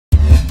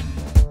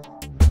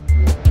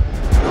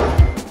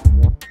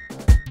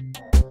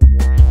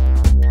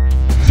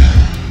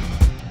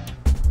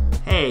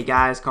Hey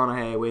guys, Connor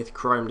here with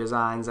Chrome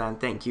Designs, and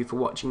thank you for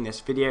watching this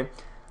video.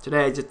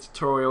 Today is a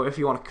tutorial, if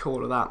you want to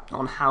call it that,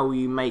 on how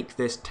you make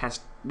this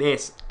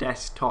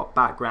desktop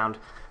background.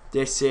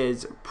 This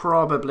is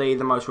probably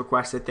the most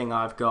requested thing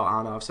I've got.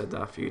 I know I've said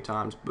that a few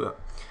times, but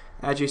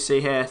as you see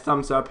here,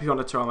 thumbs up if you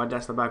want to try my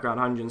desktop background,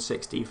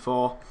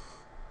 164.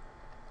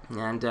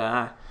 And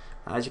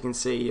as you can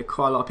see,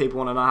 quite a lot of people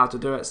want to know how to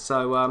do it,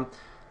 so I'm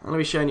going to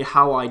be showing you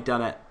how I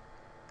done it.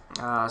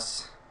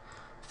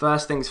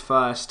 First things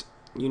first,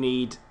 you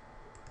need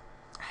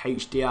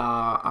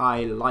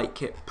HDRI Light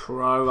Kit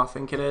Pro, I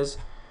think it is,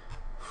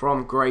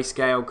 from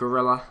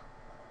GreyScaleGorilla.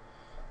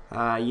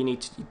 You need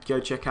to go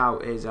check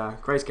out his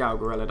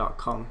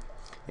GreyScaleGorilla.com.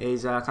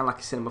 He's kind of like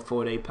a Cinema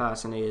 4D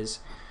person. He is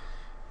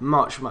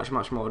much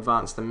more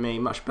advanced than me,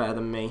 much better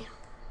than me.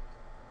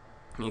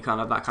 You kind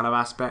of that kind of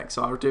aspect.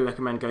 So I do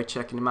recommend go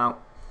checking him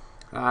out.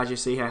 As you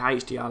see here,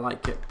 HDRI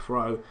Light Kit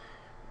Pro.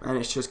 And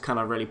it's just kind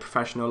of really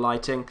professional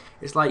lighting.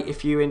 It's like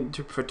if you're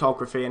into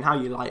photography and how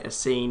you light a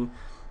scene,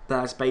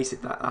 that's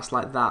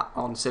like that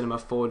on Cinema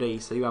 4D.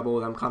 So you have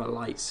all them kind of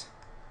lights.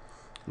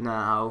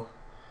 Now,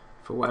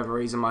 for whatever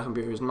reason, my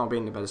computer is not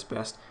being the best,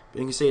 but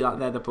you can see that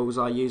they're the balls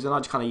I use, and I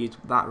just kind of used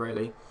that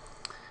really,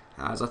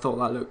 as I thought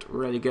that looked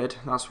really good.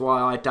 That's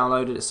why I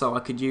downloaded it, so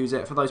I could use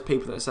it. For those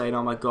people that are saying,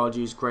 "Oh my God,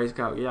 use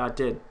Grayscale," yeah, I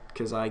did,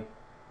 because I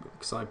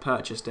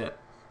purchased it.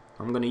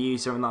 I'm going to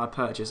use something that I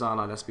purchased, aren't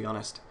I? Let's be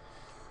honest.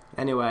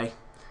 Anyway,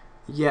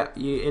 yeah,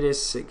 it is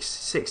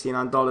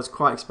 $69,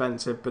 quite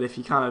expensive, but if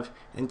you're kind of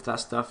into that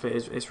stuff,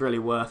 it's really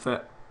worth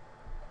it.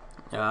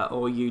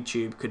 Or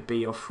YouTube could be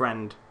your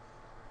friend.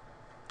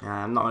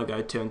 I'm not going to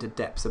go too into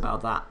depths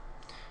about that,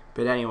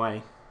 but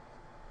anyway,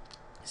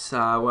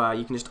 so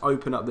you can just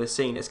open up the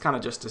scene. It's kind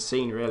of just a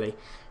scene really,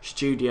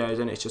 studios,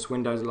 and it's just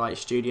Windows Light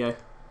Studio,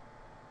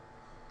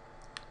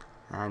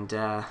 and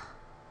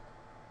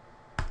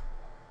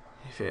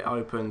if it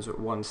opens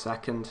 1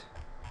 second.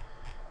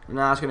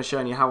 Now it's going to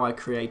show you how I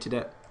created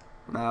it.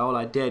 Now all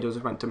I did was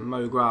I went to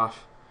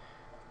MoGraph,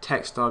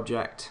 text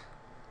object,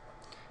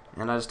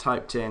 and I just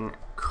typed in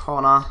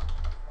Connor,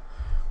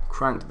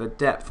 cranked the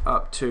depth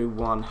up to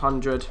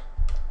 100,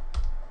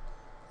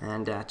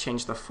 and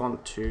changed the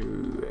font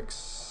to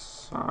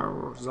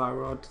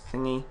Xyrod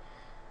thingy,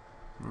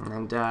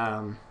 and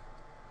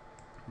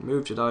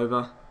moved it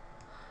over.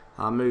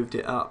 I moved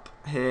it up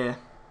here,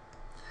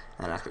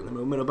 and I clicked the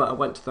middle button,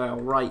 went to the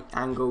right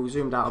angle,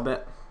 zoomed out a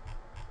bit.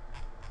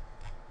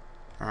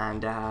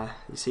 And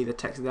you see the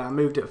text there. I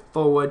moved it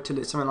forward till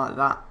it's something like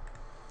that,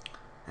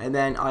 and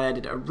then I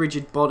added a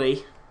rigid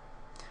body.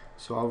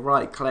 So I'll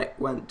right click,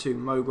 went to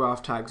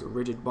MoGraph tags,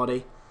 rigid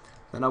body,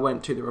 then I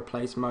went to the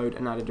replace mode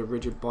and added a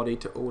rigid body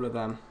to all of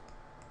them,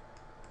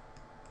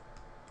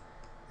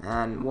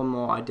 and one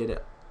more I did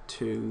it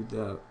to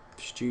the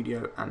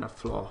studio and the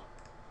floor.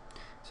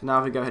 So now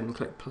if we go ahead and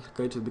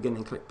go to the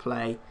beginning, click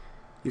play,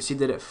 you see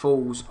that it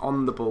falls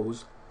on the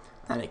balls,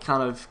 and it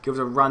kind of gives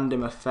a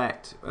random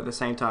effect at the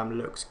same time.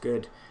 Looks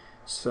good.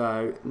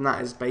 So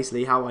that is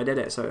basically how I did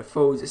it. So it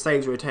falls, it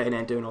stays rotating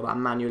and doing all that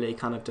manually,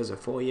 kind of does it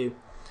for you.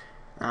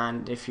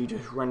 And if you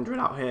just render it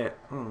out here,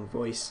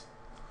 voice,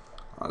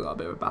 I got a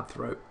bit of a bad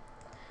throat.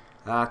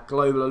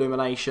 Global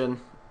illumination,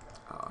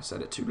 I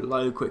set it too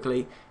low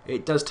quickly.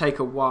 It does take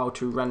a while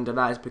to render.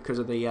 That is because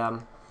of the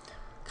kind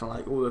of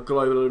like all the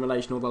global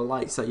illumination, all the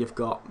lights that you've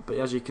got. But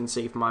as you can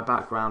see from my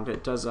background,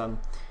 it does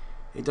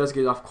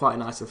give off quite a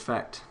nice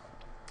effect.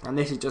 And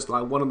this is just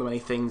like one of the many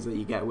things that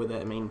you get with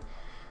it. I mean,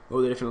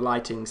 all the different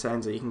lighting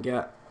settings that you can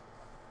get.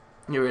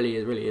 It really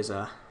is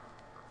a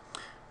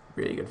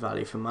really good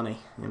value for money,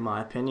 in my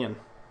opinion.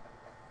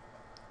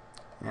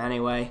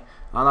 Anyway,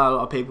 I know a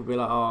lot of people be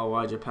like, "Oh,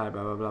 why'd you pay?"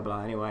 Blah blah blah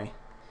blah. Anyway,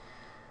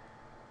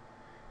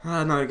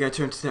 I'm not gonna go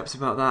too into depths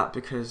about that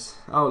because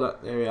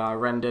look, there we are,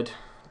 rendered.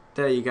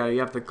 There you go.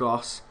 You have the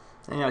gloss.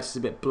 And you know, it's just a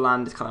bit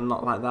bland. It's kind of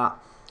not like that.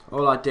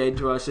 All I did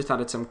was just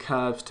added some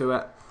curves to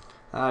it.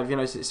 If you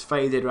notice, it's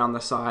faded around the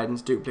side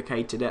and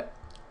duplicated it.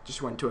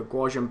 Just went to a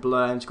Gaussian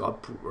blur and just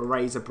got a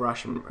eraser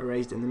brush and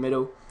erased in the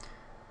middle,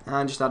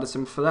 and just added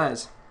some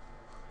flares.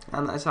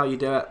 And that's how you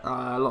do it.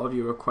 A lot of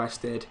you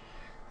requested,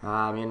 you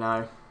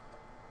know,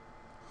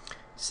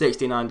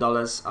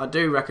 $69. I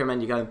do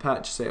recommend you go and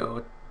purchase it,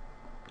 or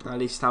at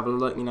least have a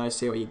look, you know,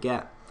 see what you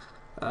get.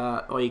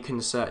 Or you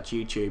can search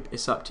YouTube.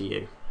 It's up to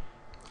you.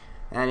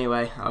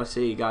 Anyway, I'll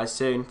see you guys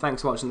soon.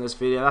 Thanks for watching this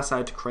video. That's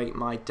how to create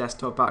my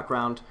desktop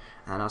background,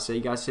 and I'll see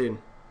you guys soon.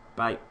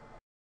 Bye.